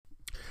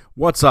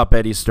What's up,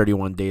 Eddie's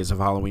 31 Days of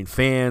Halloween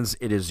fans?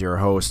 It is your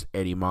host,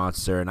 Eddie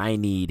Monster, and I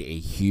need a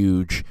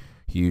huge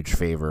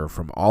favor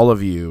from all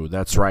of you.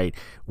 That's right.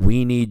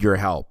 We need your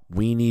help.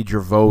 We need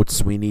your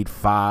votes. We need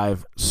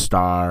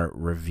 5-star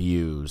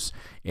reviews.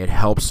 It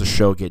helps the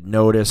show get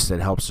noticed. It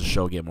helps the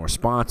show get more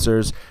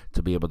sponsors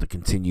to be able to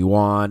continue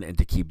on and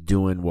to keep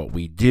doing what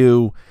we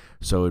do.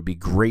 So it would be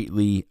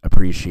greatly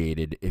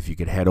appreciated if you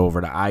could head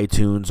over to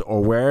iTunes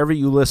or wherever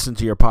you listen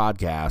to your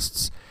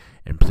podcasts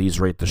and please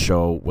rate the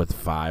show with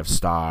 5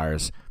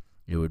 stars.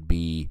 It would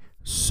be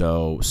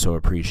so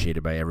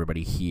appreciated by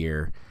everybody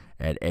here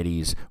at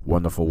Eddie's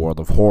Wonderful World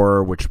of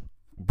Horror, which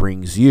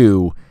brings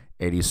you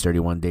Eddie's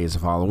 31 Days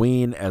of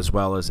Halloween, as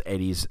well as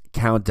Eddie's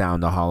Countdown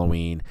to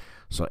Halloween.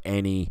 So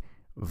any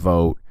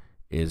vote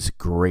is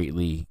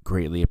greatly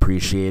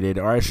appreciated,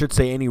 or I should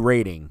say any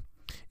rating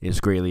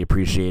is greatly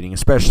appreciating,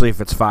 especially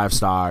if it's 5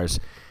 stars,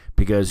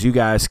 because you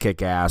guys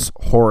kick ass,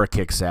 horror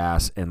kicks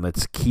ass, and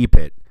let's keep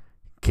it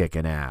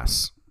kicking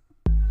ass.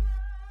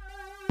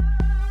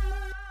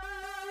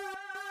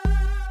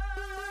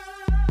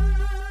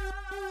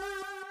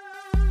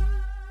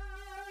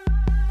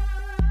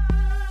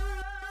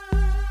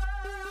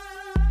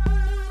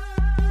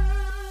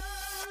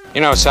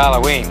 You know, it's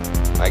Halloween.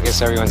 I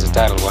guess everyone's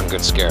entitled to one good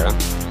scare, huh?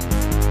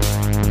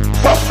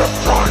 Fuck the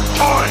prime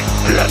time,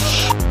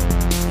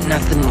 bitch!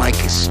 Nothing like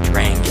a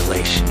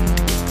strangulation to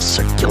get the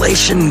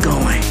circulation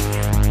going.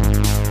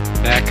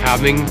 They're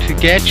coming to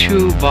get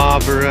you,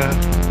 Barbara.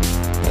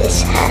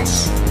 This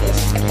house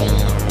is clean.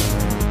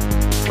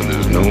 When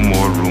there's no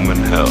more room in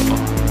hell,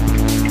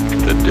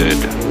 the dead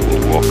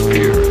will walk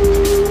the earth.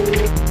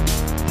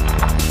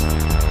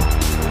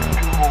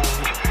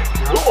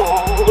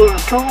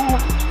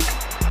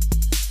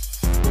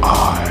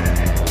 I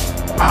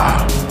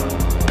am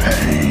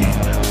pain.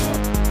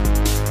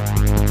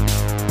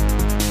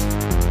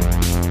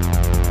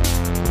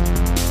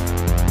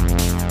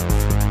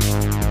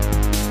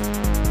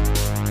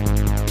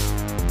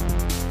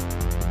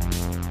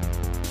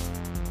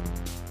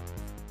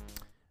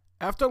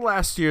 After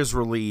last year's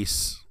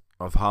release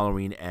of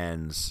Halloween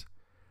Ends,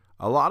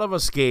 a lot of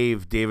us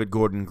gave David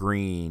Gordon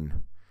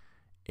Green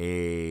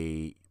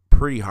a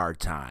pretty hard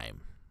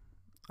time.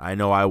 I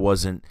know I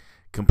wasn't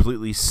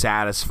completely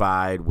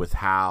satisfied with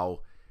how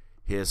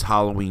his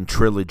Halloween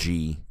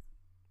trilogy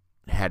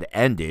had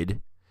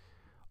ended,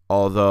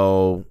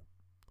 although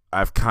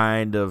I've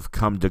kind of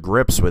come to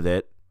grips with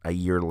it a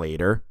year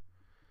later.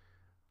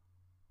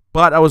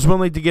 But I was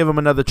willing to give him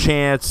another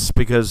chance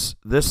because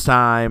this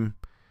time,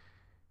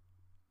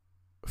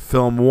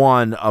 film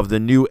 1 of the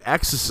new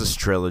Exorcist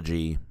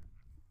trilogy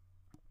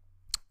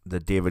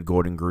that David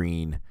Gordon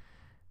Green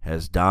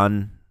has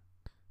done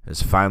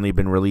has finally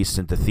been released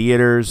into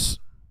theaters.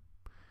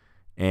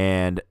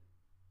 And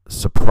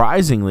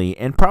surprisingly,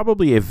 and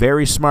probably a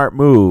very smart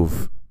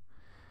move,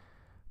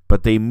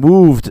 but they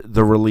moved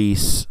the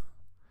release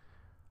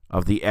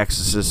of The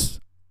Exorcist,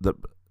 the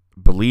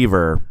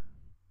Believer,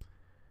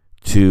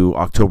 to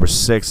October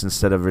 6th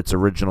instead of its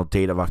original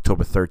date of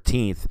October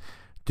 13th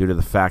due to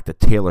the fact that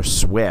Taylor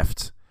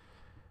Swift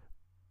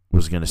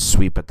was going to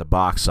sweep at the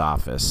box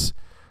office.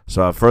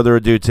 So without further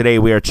ado, today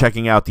we are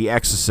checking out The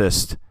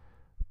Exorcist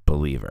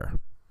Believer.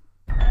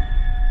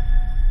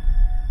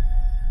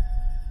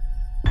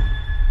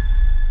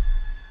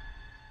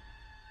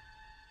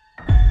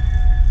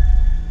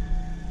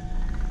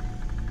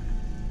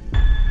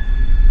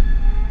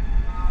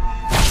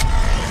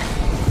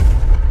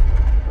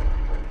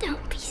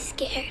 Don't be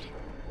scared.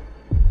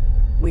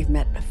 We've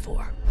met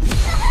before.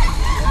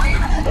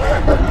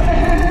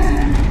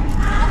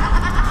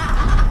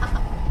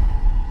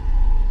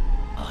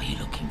 Are you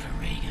looking for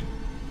Reagan?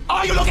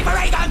 Are you looking for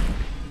Reagan?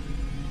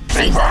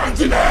 She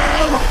burns in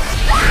hell!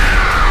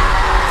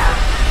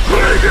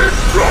 Reagan,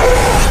 go!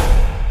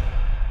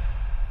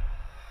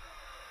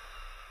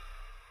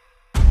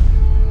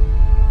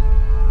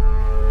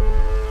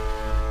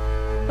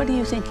 What do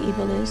you think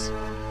evil is?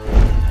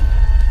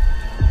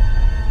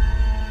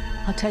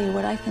 I'll tell you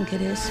what I think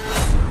it is.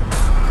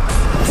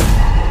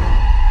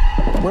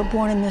 We're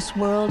born in this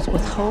world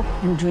with hope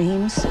and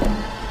dreams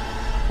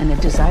and a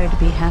desire to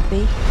be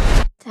happy.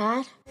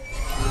 Dad?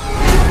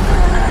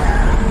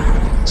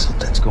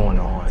 Something's going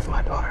on with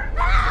my daughter.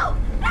 No!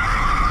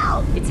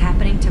 No! It's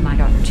happening to my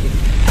daughter, too.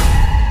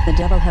 The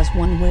devil has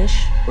one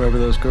wish. Wherever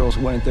those girls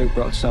went, they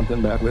brought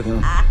something back with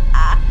them.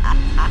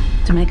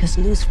 To make us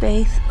lose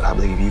faith. I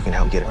believe you can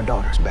help get our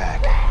daughters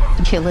back.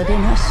 Kill it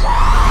in us.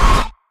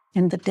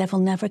 And the devil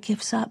never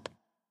gives up.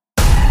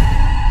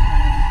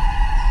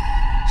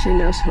 She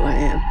knows who I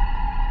am.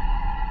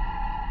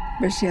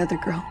 Where's the other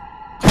girl?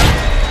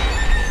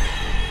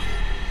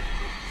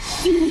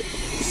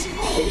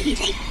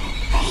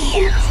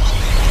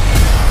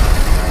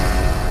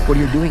 What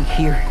you're doing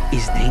here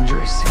is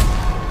dangerous.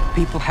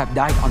 People have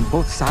died on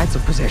both sides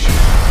of possession.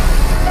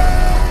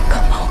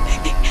 Come home,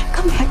 baby.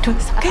 Come back to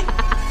us, okay?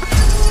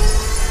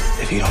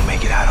 If you don't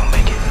make it, I don't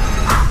make it.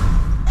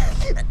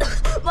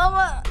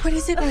 Mama! What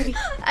is it, baby?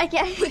 I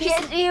can't hear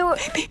you.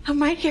 Baby,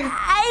 I'm right here.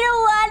 I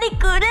don't want to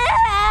go to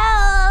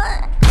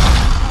hell!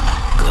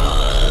 Go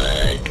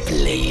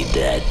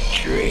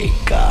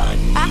trick on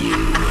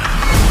you.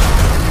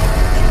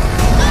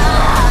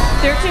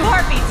 There are 2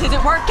 heartbeats. Is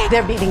it working?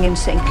 They're beating in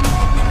sync.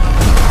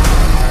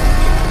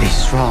 Be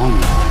strong.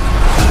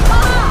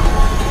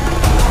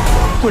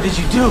 What did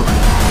you do?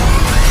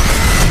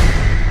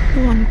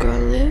 One girl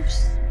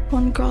lives,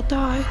 one girl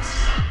dies.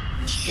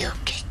 You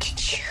get to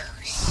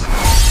choose.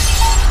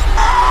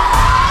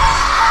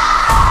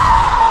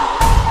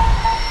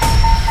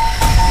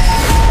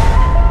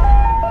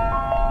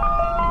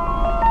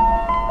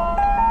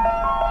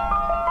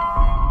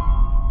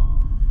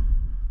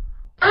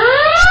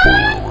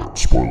 Spoiler alert.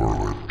 Spoiler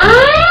alert.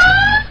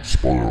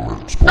 Spoiler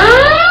alert. Do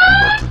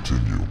not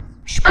continue.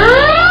 Spoiler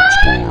alert.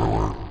 Spoiler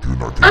alert. Do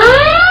not continue.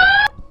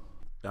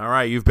 All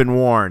right, you've been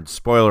warned.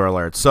 Spoiler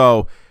alert.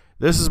 So,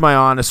 this is my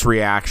honest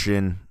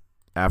reaction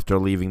after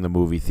leaving the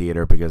movie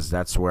theater, because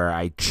that's where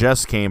I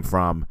just came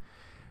from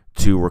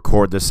to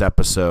record this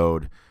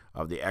episode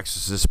of The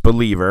Exorcist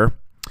Believer,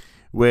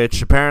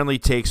 which apparently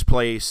takes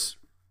place,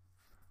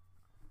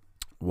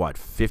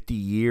 50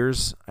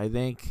 years, I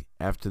think,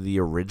 after the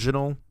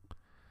original,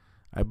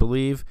 I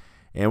believe.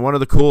 And one of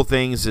the cool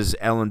things is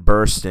Ellen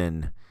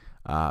Burstyn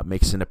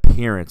makes an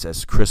appearance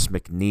as Chris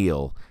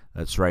McNeil.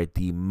 That's right,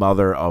 the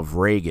mother of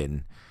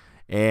Reagan.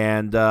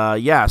 And,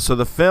 so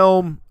the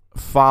film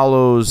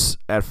follows,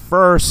 at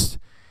first,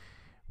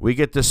 we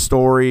get this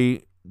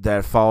story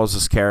that follows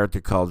this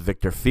character called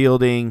Victor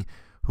Fielding,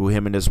 who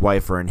him and his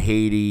wife are in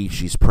Haiti.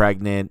 She's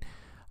pregnant.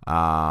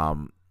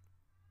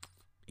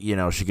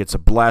 She gets a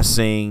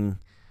blessing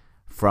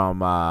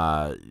from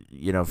a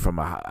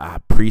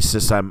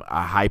priestess, a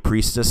high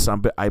priestess,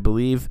 I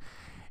believe.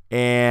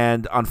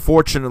 And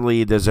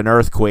unfortunately, there's an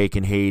earthquake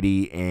in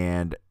Haiti,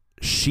 and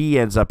she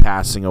ends up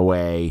passing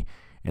away,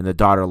 and the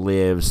daughter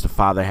lives. The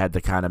father had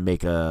to kind of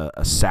make a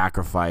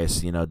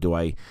sacrifice. Do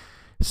I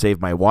save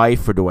my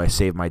wife or do I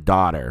save my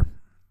daughter?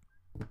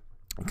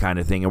 Kind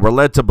of thing. And we're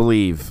led to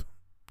believe,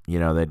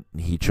 that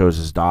he chose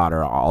his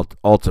daughter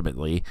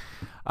ultimately.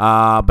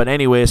 But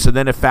anyway, so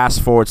then it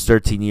fast forwards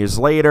 13 years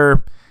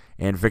later,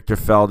 and Victor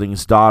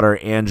Fielding's daughter,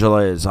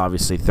 Angela, is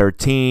obviously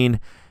 13.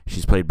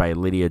 She's played by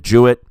Lydia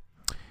Jewett.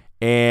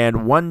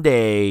 And one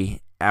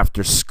day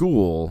after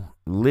school,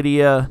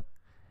 Lydia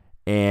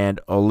and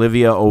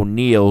Olivia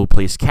O'Neill, who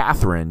plays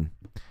Catherine,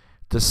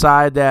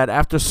 decide that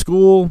after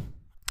school,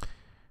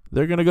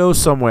 they're going to go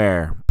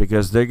somewhere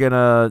because they're going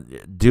to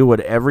do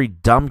what every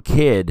dumb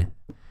kid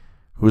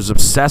who's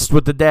obsessed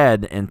with the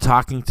dead and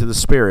talking to the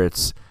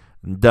spirits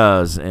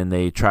does, and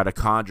they try to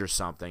conjure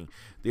something.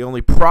 The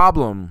only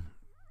problem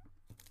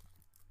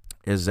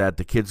is that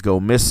the kids go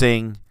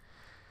missing.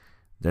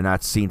 They're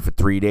not seen for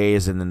 3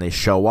 days, and then they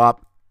show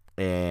up,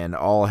 and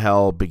all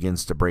hell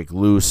begins to break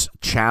loose,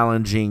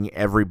 challenging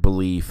every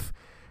belief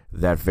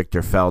that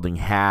Victor Fielding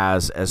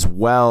has, as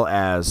well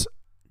as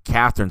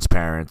Catherine's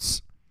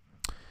parents,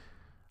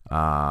 who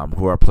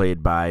are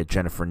played by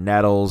Jennifer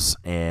Nettles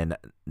and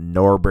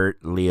Norbert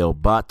Leo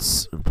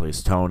Butz, who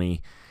plays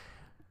Tony.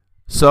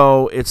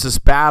 So it's this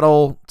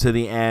battle to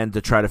the end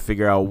to try to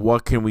figure out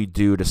what can we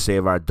do to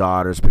save our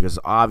daughters, because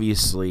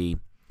obviously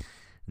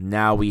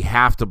now we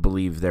have to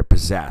believe they're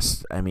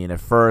possessed. I mean,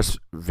 at first,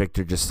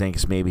 Victor just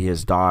thinks maybe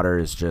his daughter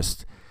is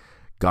just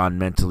gone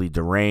mentally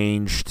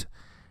deranged,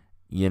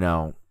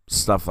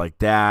 stuff like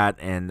that,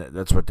 and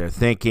that's what they're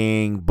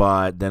thinking.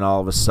 But then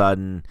all of a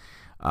sudden,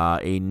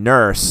 a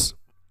nurse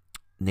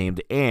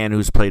named Anne,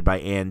 who's played by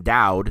Ann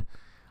Dowd,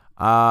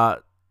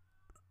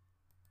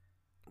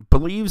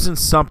 believes in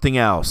something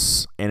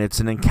else, and it's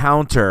an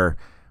encounter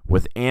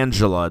with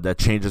Angela that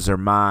changes her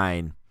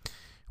mind.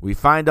 We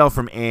find out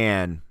from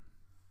Anne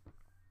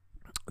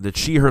that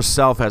she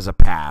herself has a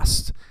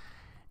past,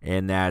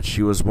 and that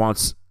she was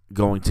once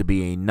going to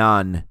be a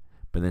nun,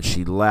 but then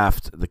she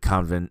left the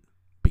convent,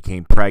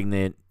 became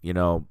pregnant,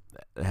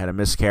 had a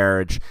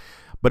miscarriage.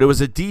 But it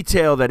was a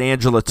detail that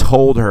Angela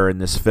told her in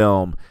this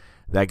film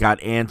that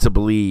got Anne to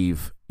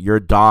believe your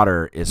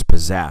daughter is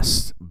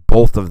possessed.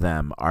 Both of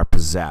them are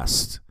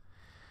possessed.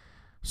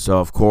 So,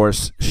 of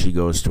course, she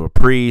goes to a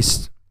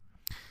priest.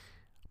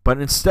 But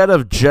instead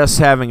of just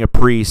having a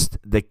priest,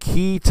 the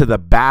key to the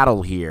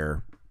battle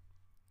here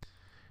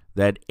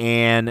that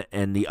Anne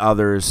and the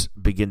others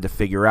begin to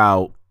figure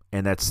out,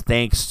 and that's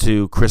thanks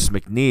to Chris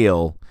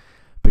McNeil,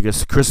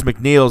 because Chris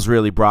McNeil's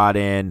really brought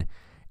in,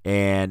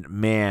 and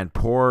man,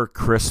 poor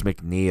Chris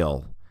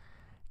McNeil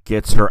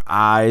gets her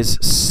eyes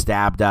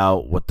stabbed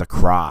out with the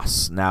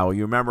cross. Now,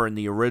 you remember in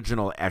the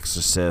original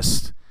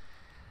Exorcist,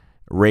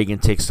 Reagan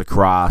takes the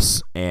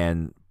cross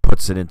and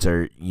puts it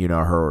into,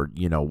 her,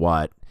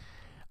 what.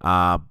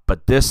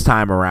 But this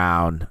time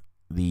around,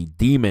 the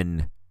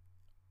demon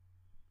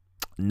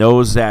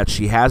knows that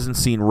she hasn't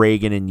seen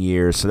Reagan in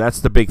years. So that's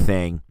the big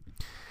thing,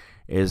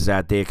 is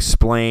that they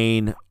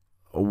explain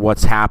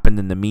what's happened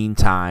in the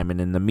meantime.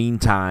 And in the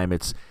meantime,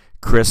 it's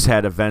Chris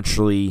had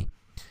eventually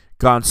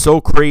gone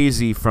so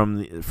crazy from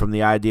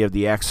the idea of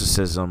the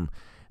exorcism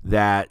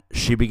that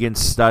she begins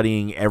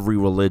studying every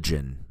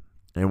religion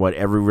and what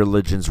every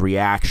religion's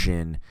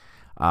reaction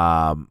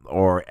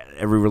or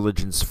every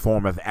religion's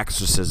form of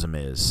exorcism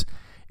is.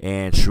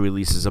 and she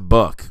releases a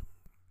book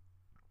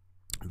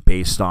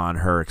based on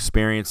her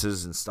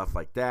experiences and stuff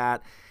like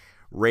that.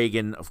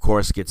 Reagan, of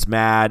course, gets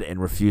mad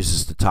and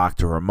refuses to talk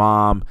to her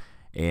mom,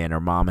 and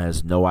her mom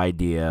has no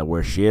idea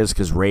where she is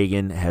because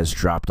Reagan has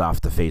dropped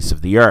off the face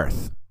of the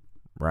earth,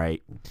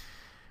 right?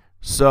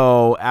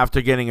 So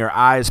after getting her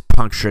eyes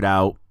punctured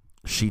out,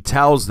 she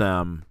tells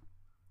them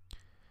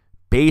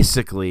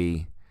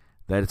basically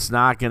that it's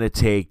not going to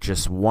take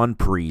just one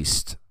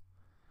priest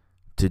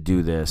to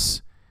do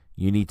this.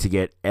 You need to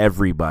get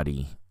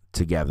everybody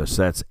together.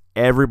 So that's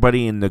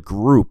everybody in the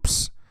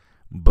group's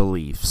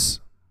beliefs,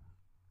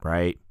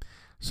 right?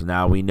 So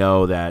now we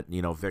know that,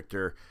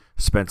 Victor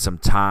spent some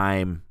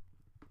time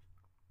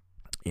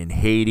in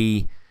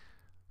Haiti,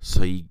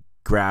 so he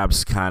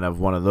grabs kind of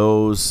one of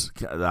those,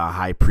 the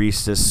high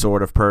priestess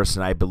sort of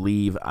person, I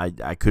believe.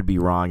 I could be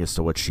wrong as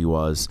to what she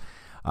was,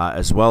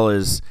 as well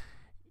as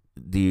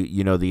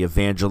the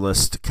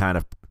evangelist kind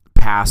of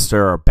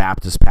pastor or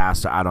Baptist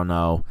pastor, I don't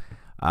know,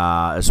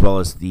 as well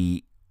as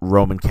the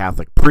Roman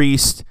Catholic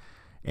priest,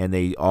 and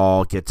they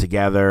all get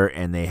together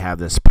and they have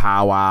this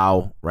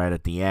powwow right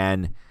at the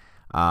end,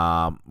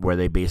 where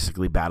they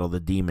basically battle the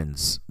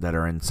demons that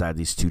are inside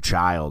these two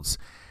childs.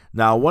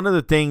 Now, one of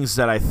the things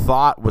that I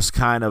thought was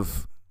kind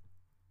of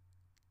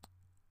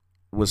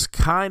it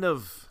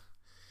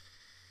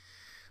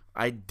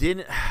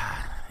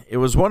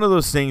was one of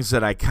those things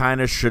that I kind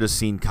of should have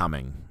seen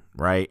coming,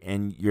 right?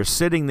 And you're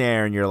sitting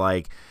there and you're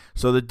like,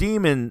 so the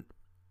demon,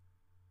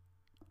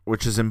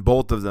 which is in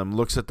both of them,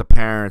 looks at the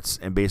parents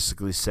and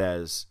basically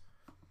says,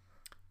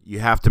 you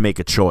have to make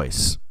a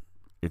choice.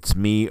 It's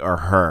me or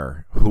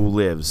her, who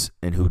lives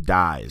and who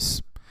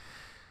dies.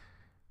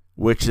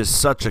 Which is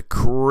such a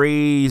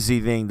crazy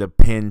thing to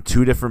pin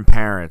two different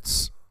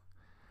parents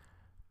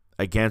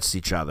against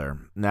each other.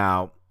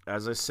 Now,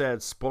 as I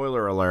said,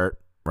 spoiler alert,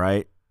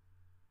 right?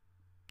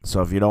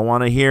 So if you don't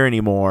want to hear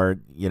anymore,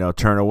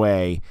 turn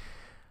away.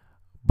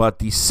 But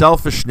the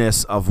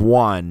selfishness of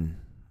one,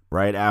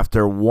 right,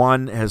 after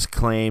one has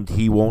claimed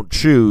he won't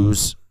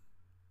choose,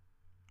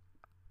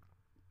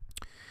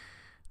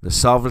 the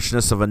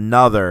selfishness of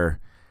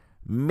another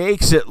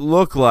makes it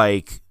look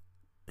like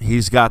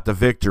he's got the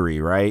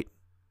victory, right?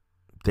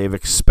 They've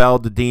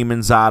expelled the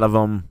demons out of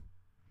him.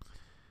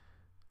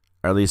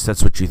 Or at least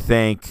that's what you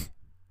think.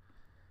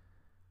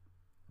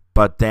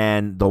 But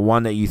then the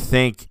one that you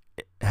think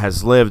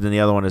has lived and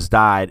the other one has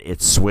died,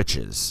 it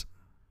switches.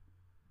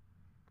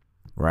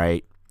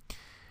 Right?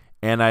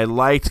 And I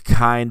liked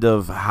kind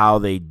of how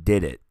they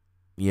did it.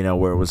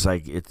 Where it was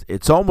like,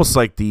 it's almost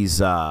like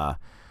these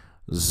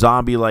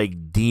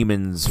zombie-like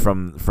demons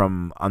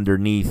from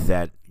underneath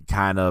that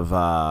kind of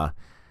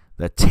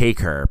that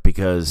take her,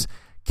 because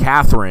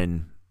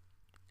Catherine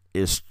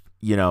is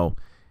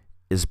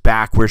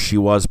back where she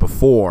was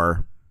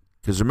before,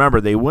 because remember,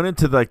 they went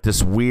into like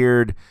this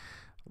weird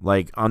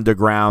like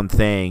underground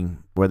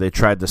thing where they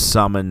tried to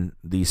summon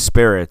these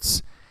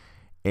spirits,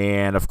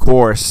 and of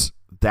course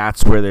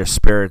that's where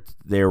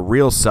their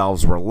real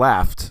selves were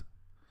left.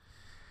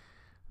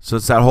 So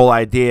it's that whole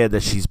idea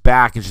that she's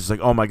back and she's like,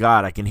 oh my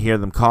God, I can hear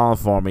them calling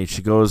for me.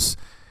 She goes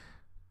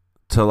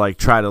to like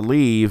try to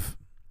leave,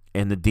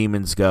 and the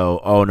demons go,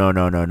 oh,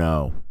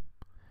 no.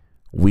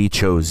 We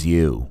chose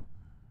you.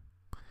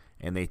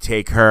 And they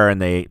take her and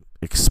they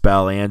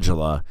expel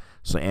Angela.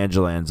 So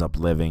Angela ends up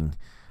living,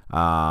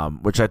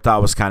 which I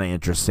thought was kind of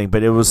interesting.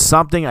 But it was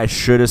something I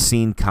should have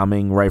seen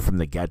coming right from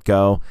the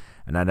get-go,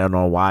 and I don't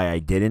know why I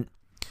didn't.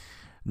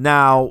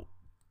 Now,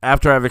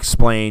 after I've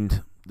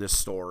explained this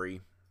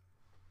story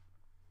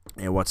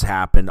and what's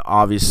happened,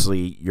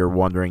 obviously you're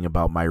wondering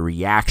about my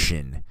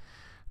reaction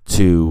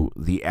to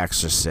The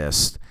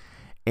Exorcist.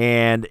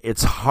 And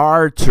it's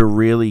hard to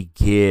really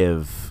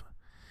give,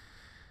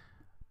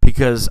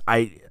 because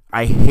I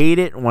hate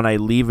it when I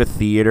leave a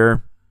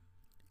theater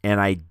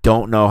and I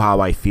don't know how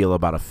I feel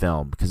about a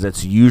film, because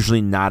that's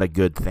usually not a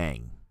good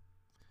thing,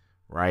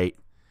 right?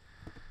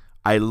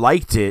 I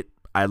liked it.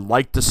 I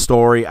liked the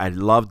story. I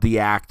loved the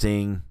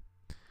acting.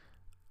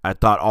 I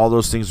thought all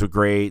those things were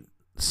great.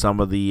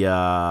 Some of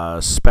the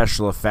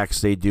special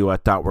effects they do I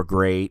thought were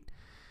great.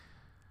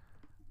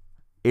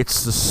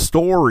 It's the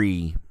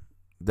story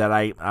that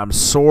I'm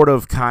sort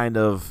of kind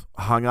of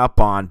hung up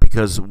on,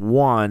 because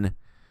one,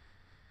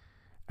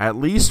 at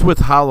least with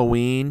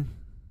Halloween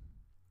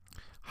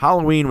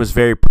was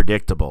very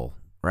predictable,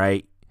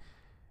 right?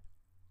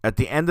 At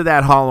the end of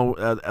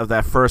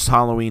that first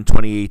Halloween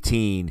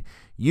 2018,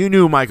 you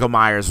knew Michael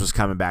Myers was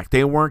coming back.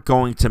 They weren't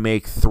going to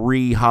make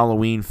 3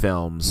 Halloween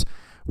films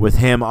with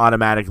him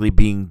automatically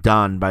being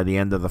done by the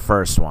end of the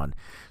first one.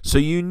 So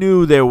you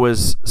knew there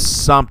was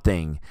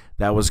something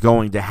that was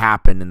going to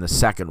happen in the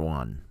second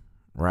one,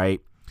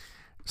 right?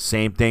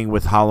 Same thing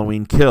with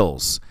Halloween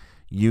Kills.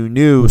 You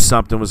knew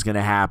something was going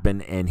to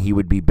happen and he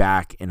would be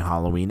back in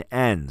Halloween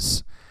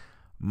Ends.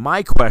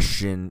 My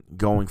question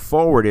going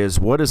forward is,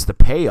 what is the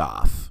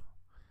payoff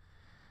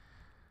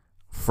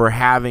for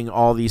having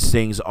all these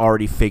things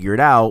already figured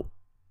out,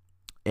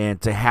 and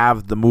to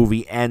have the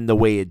movie end the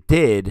way it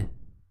did?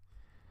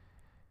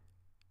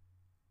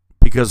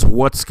 because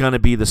what's going to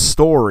be the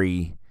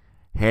story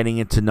heading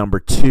into number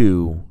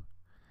 2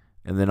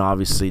 and then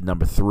obviously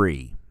number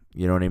 3?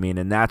 You know what I mean?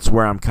 And that's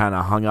where I'm kind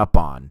of hung up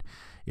on,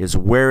 is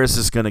where is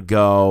this going to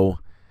go,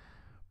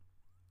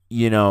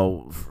 you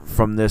know,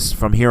 from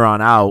here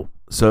on out.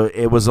 So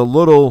I was a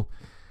little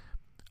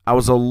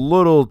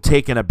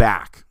taken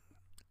aback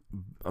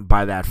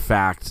by that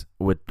fact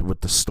with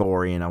the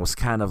story, and I was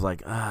kind of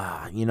like,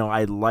 you know,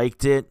 I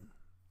liked it,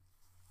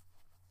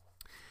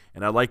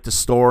 and I liked the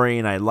story,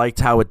 and I liked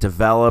how it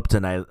developed,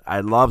 and I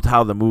loved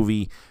how the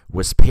movie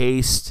was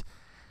paced,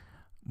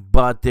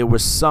 but there were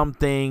some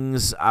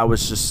things I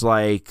was just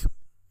like,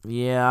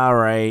 yeah, all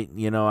right,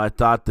 you know, I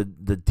thought the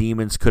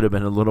demons could have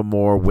been a little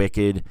more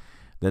wicked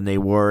than they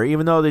were,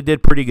 even though they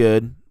did pretty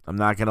good. I'm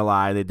not going to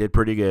lie, they did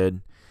pretty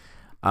good.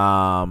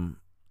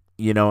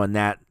 You know, and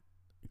that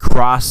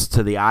cross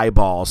to the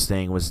eyeballs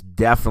thing was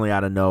definitely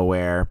out of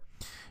nowhere.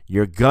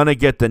 You're going to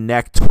get the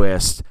neck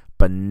twist,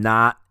 but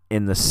not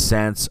in the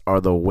sense or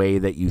the way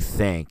that you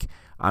think.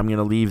 I'm going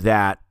to leave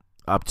that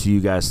up to you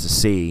guys to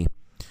see.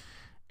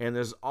 And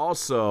there's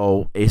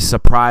also a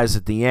surprise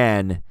at the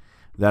end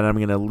that I'm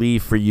going to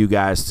leave for you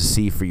guys to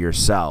see for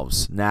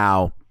yourselves.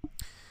 Now,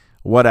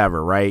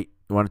 whatever, right?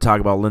 You want to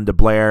talk about Linda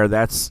Blair?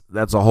 That's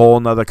a whole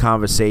nother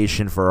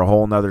conversation for a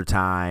whole nother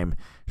time.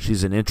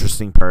 She's an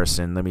interesting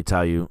person, let me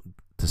tell you,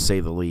 to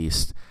say the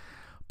least.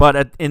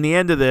 But in the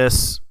end of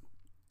this,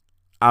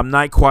 I'm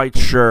not quite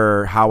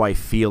sure how I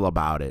feel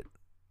about it,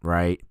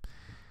 right?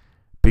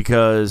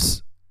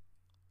 Because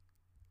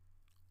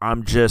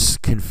I'm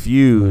just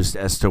confused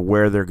as to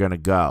where they're going to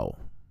go.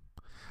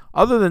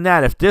 Other than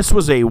that, if this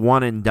was a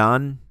one and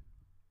done,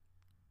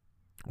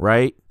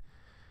 right,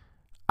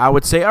 I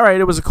would say, all right,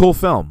 it was a cool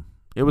film.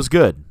 It was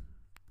good.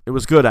 It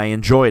was good. I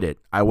enjoyed it.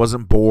 I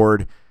wasn't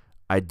bored.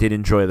 I did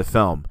enjoy the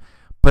film.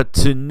 But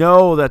to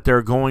know that there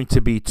are going to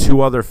be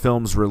 2 other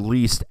films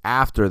released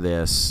after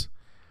this,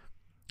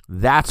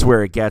 that's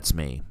where it gets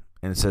me.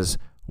 And it says,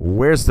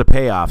 where's the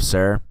payoff,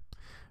 sir?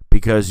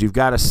 Because you've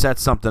got to set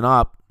something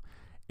up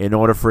in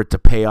order for it to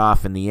pay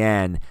off in the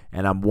end,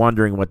 and I'm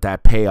wondering what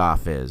that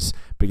payoff is.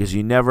 Because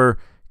you never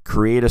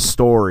create a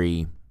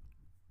story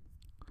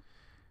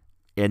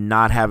and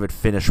not have it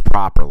finished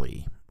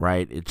properly,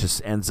 right? It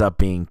just ends up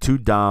being too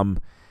dumb,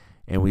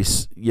 and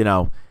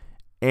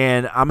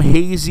and I'm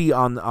hazy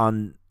on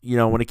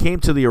when it came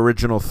to the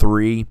original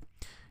 3,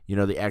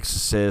 The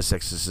Exorcist,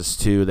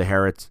 Exorcist 2,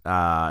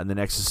 and then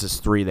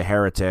Exorcist 3, The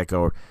Heretic,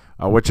 or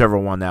whichever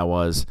one that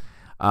was.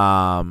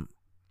 I'm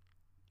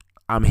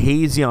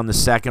hazy on the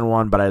second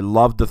one, but I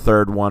loved the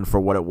third one for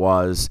what it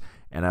was,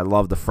 and I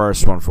loved the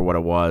first one for what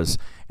it was.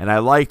 And I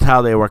liked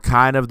how they were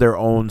kind of their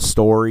own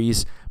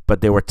stories,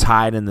 but they were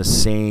tied in the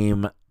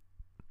same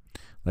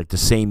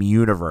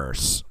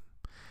universe.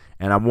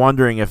 And I'm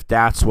wondering if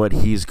that's what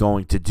he's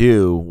going to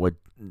do with,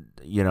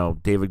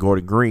 David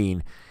Gordon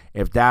Green,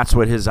 if that's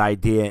what his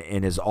idea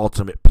and his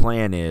ultimate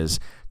plan is,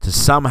 to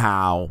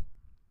somehow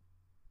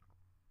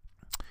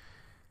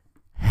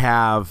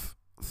have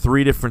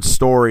 3 different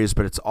stories,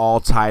 but it's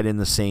all tied in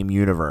the same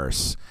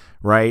universe,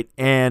 right?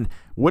 And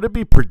would it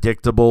be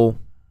predictable,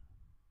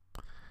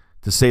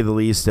 to say the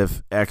least,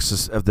 if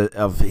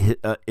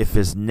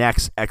his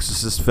next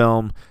Exorcist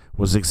film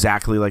was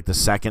exactly like the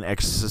second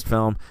Exorcist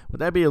film? Would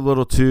that be a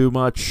little too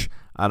much?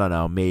 I don't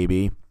know,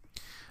 maybe.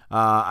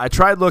 I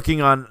tried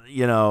looking on,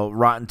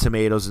 Rotten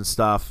Tomatoes and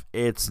stuff.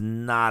 It's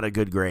not a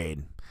good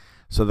grade.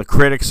 So the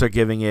critics are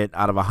giving it,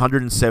 out of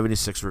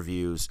 176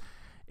 reviews,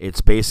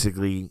 it's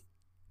basically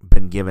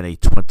been given a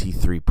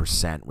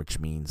 23%, which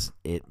means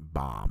it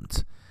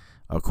bombed,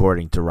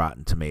 according to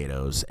Rotten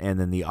Tomatoes. And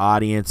then the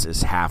audience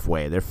is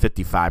halfway. They're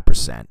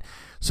 55%.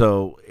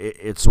 So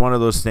it's one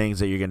of those things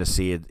that you're going to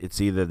see. It's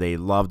either they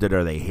loved it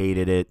or they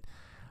hated it.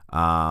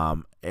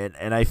 And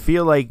I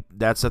feel like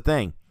that's the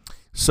thing.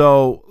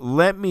 So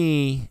let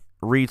me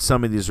read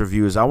some of these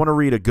reviews. I want to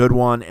read a good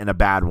one and a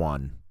bad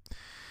one.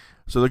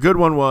 So the good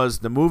one was,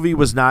 the movie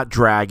was not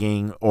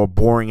dragging or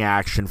boring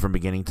action from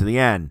beginning to the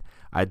end.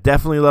 I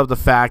definitely love the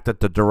fact that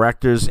the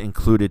directors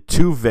included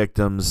 2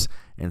 victims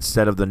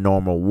instead of the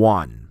normal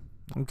 1.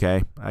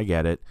 Okay, I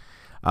get it.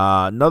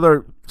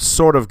 Another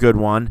sort of good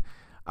one.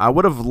 I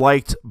would have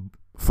liked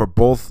for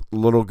both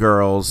little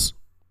girls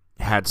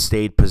had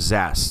stayed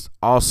possessed.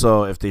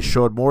 Also, if they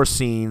showed more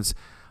scenes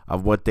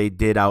of what they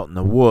did out in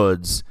the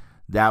woods,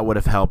 that would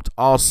have helped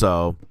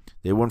also.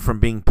 They went from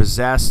being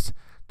possessed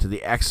to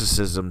the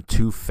exorcism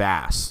too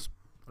fast.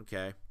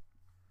 Okay.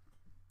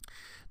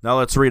 Now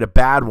let's read a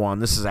bad one.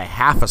 This is a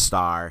half a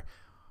star.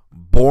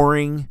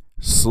 Boring,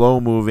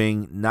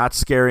 slow-moving, not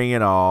scaring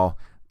at all.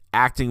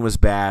 Acting was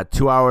bad.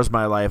 2 hours of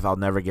my life I'll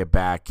never get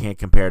back. Can't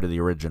compare to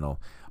the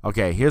original.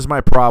 Okay, here's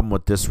my problem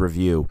with this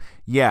review.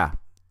 Yeah,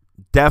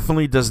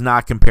 definitely does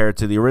not compare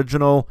to the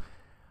original.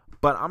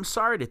 But I'm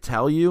sorry to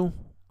tell you,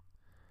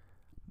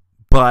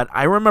 but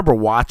I remember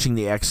watching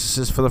The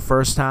Exorcist for the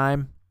first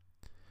time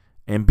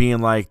and being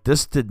like,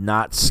 this did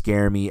not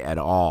scare me at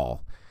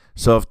all.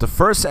 So if the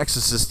first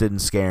Exorcist didn't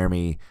scare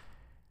me,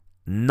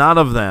 none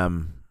of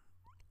them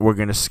were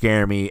going to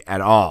scare me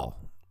at all.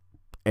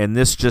 And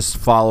this just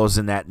follows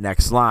in that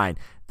next line.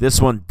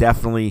 This one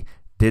definitely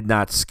did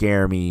not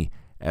scare me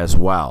as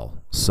well.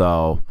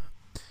 So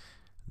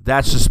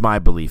that's just my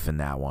belief in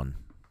that one.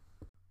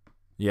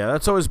 Yeah,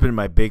 that's always been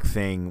my big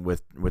thing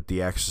with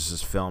the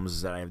Exorcist films,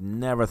 is that I've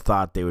never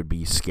thought they would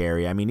be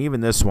scary. I mean,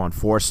 even this one,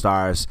 4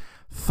 stars,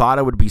 thought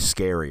it would be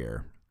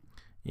scarier.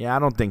 Yeah, I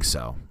don't think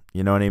so.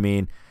 You know what I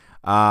mean?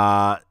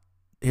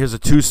 Here's a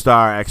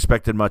 2-star, I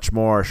expected much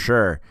more,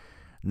 sure.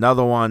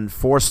 Another one,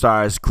 4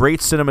 stars, great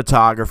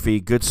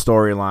cinematography, good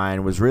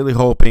storyline, was really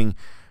hoping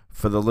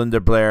for the Linda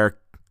Blair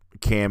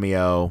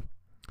cameo,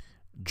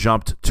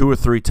 jumped 2 or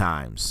 3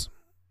 times.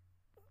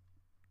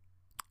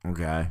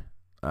 Okay.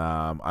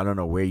 I don't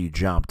know where you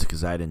jumped,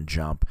 because I didn't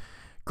jump.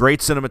 Great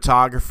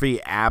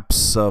cinematography,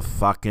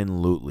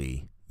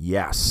 abso-fucking-lutely.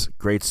 Yes,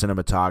 great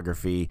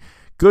cinematography.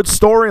 Good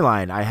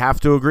storyline, I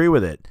have to agree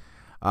with it.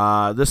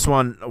 This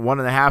one,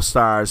 1.5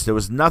 stars. There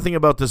was nothing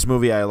about this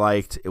movie I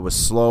liked. It was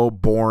slow,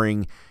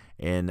 boring,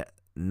 and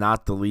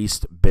not the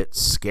least bit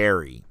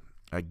scary.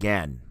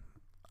 Again,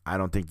 I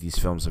don't think these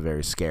films are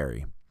very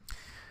scary.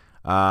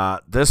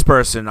 This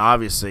person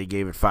obviously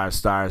gave it 5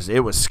 stars.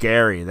 It was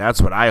scary.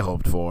 That's what I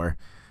hoped for.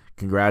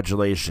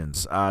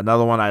 Congratulations.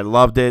 Another one, I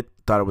loved it.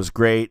 Thought it was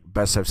great.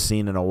 Best I've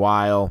seen in a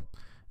while.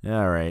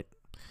 Yeah, all right.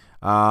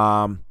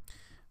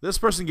 This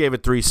person gave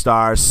it 3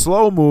 stars.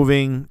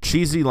 Slow-moving,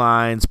 cheesy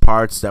lines,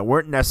 parts that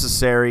weren't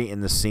necessary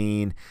in the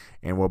scene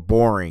and were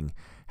boring.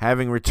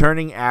 Having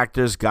returning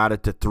actors got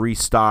it to 3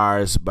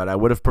 stars, but I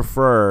would have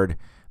preferred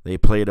they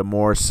played a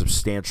more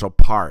substantial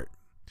part.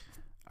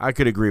 I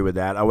could agree with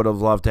that. I would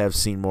have loved to have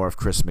seen more of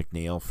Chris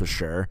McNeil, for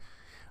sure.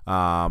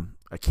 I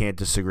can't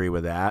disagree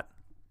with that.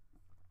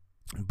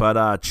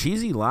 But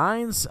cheesy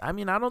lines, I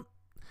mean, I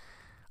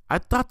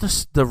thought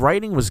the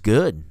writing was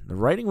good. The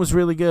writing was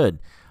really good.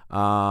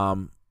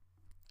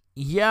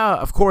 Yeah,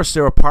 of course,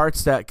 there were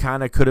parts that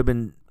kind of could have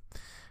been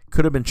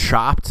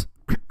chopped.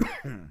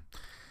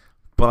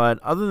 But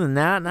other than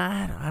that,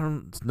 I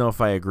don't know if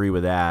I agree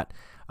with that.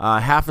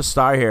 0.5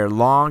 star here.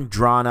 Long,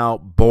 drawn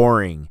out,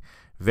 boring.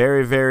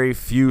 Very, very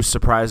few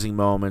surprising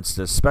moments.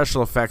 The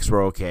special effects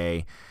were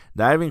okay.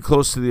 Not even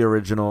close to the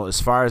original. As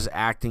far as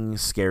acting,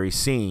 scary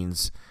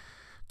scenes.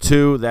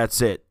 2,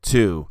 that's it.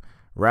 2.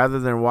 Rather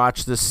than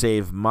watch this,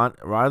 save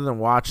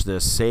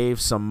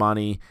some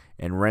money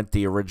and rent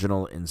the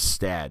original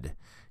instead.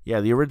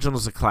 Yeah, the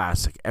original's a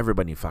classic.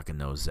 Everybody fucking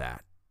knows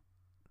that.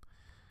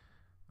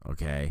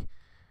 Okay.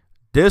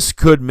 This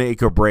could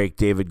make or break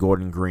David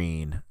Gordon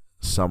Green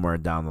somewhere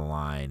down the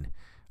line.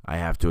 I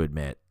have to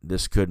admit.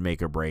 This could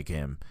make or break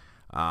him.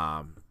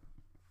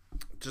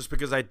 Just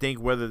because I think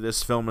whether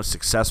this film is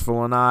successful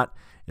or not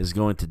is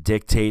going to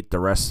dictate the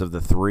rest of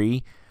the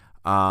 3.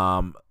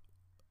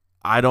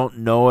 I don't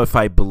know if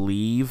I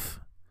believe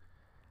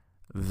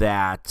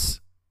that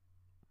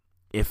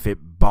if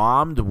it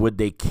bombed, would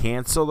they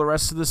cancel the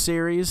rest of the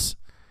series?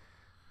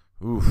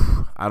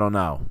 Oof, I don't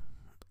know.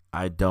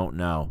 I don't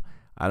know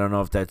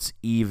if that's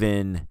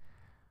even...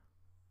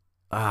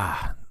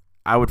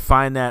 I would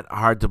find that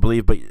hard to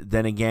believe, but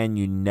then again,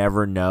 you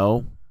never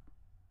know.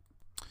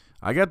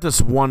 I got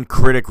this one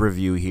critic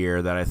review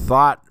here that I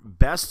thought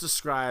best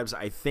describes,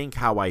 I think,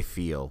 how I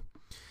feel.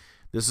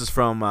 This is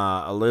from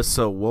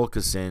Alyssa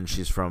Wilkinson.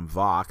 She's from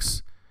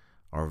Vox,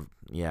 or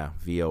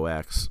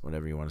VOX,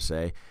 whatever you want to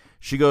say.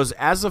 She goes,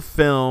 as a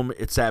film,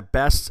 it's at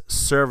best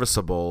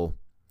serviceable,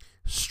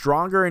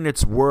 stronger in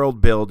its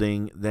world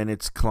building than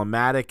its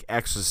climatic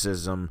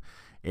exorcism,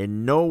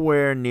 and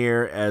nowhere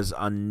near as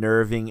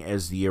unnerving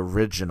as the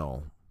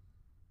original.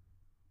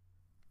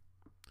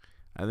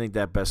 I think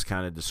that best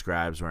kind of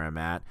describes where I'm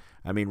at.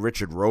 I mean,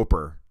 Richard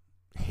Roper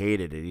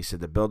hated it. He said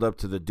the build-up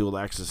to the dual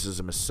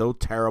exorcism is so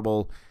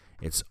terrible,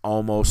 it's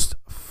almost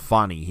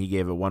funny. He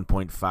gave it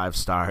 1.5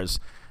 stars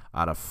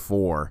out of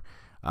 4.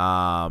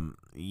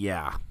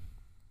 Yeah.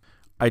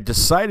 I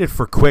decided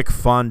for quick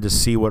fun to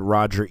see what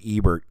Roger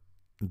Ebert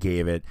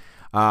gave it.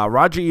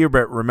 Roger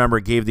Ebert, remember,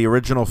 gave the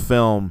original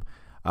film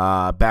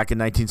back in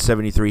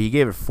 1973. He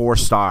gave it 4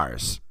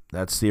 stars.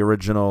 That's the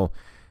original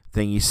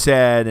thing he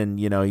said, and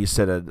he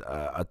said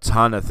a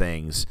ton of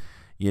things.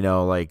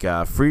 Like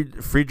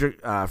Friedkin's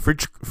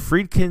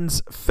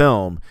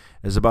film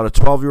is about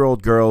a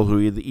 12-year-old girl who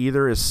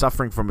either is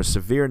suffering from a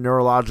severe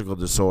neurological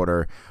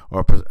disorder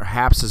or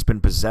perhaps has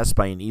been possessed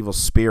by an evil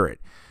spirit.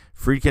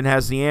 Friedkin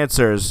has the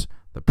answers.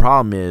 The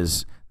problem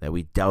is that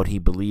we doubt he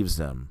believes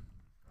them.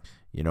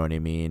 You know what I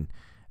mean?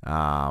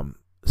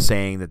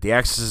 Saying that The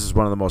Exorcist is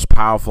one of the most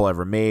powerful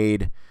ever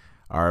made.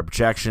 Our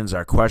objections,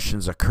 our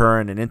questions occur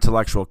in an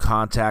intellectual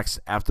context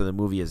after the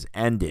movie has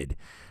ended.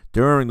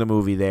 During the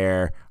movie,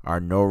 there are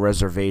no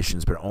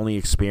reservations, but only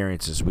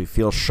experiences. We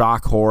feel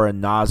shock, horror,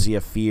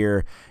 nausea,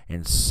 fear,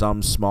 and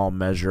some small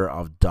measure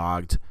of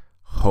dogged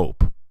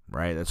hope.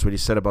 Right? That's what he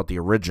said about the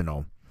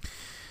original.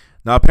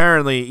 Now,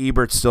 apparently,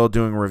 Ebert's still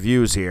doing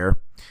reviews here.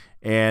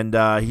 And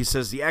he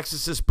says, The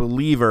Exorcist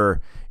Believer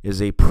is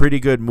a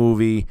pretty good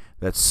movie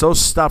that's so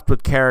stuffed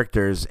with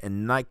characters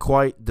and not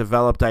quite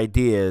developed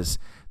ideas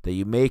that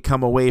you may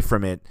come away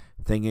from it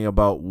thinking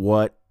about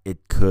what it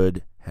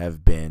could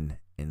have been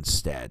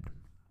instead.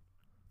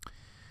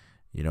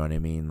 You know what I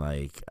mean?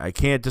 Like, I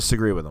can't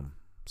disagree with him.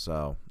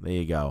 So there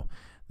you go.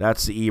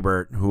 That's the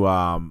Ebert, who,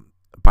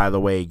 by the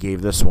way,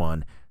 gave this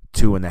one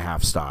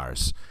 2.5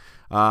 stars.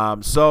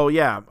 So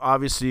yeah,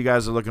 obviously you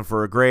guys are looking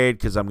for a grade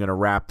because I'm going to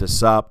wrap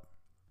this up.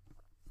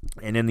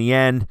 And in the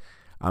end,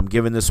 I'm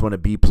giving this one a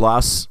B+.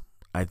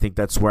 I think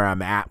that's where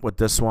I'm at with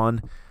this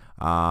one.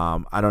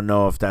 I don't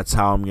know if that's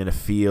how I'm going to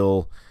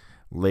feel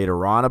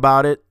later on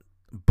about it,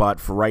 but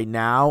for right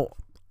now,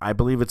 I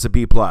believe it's a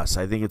B+. I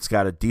think it's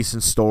got a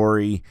decent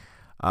story.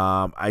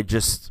 I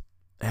just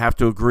have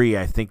to agree.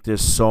 I think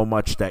there's so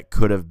much that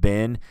could have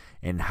been,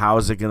 and how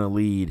is it going to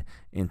lead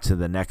into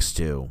the next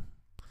two?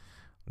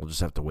 We'll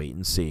just have to wait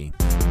and see.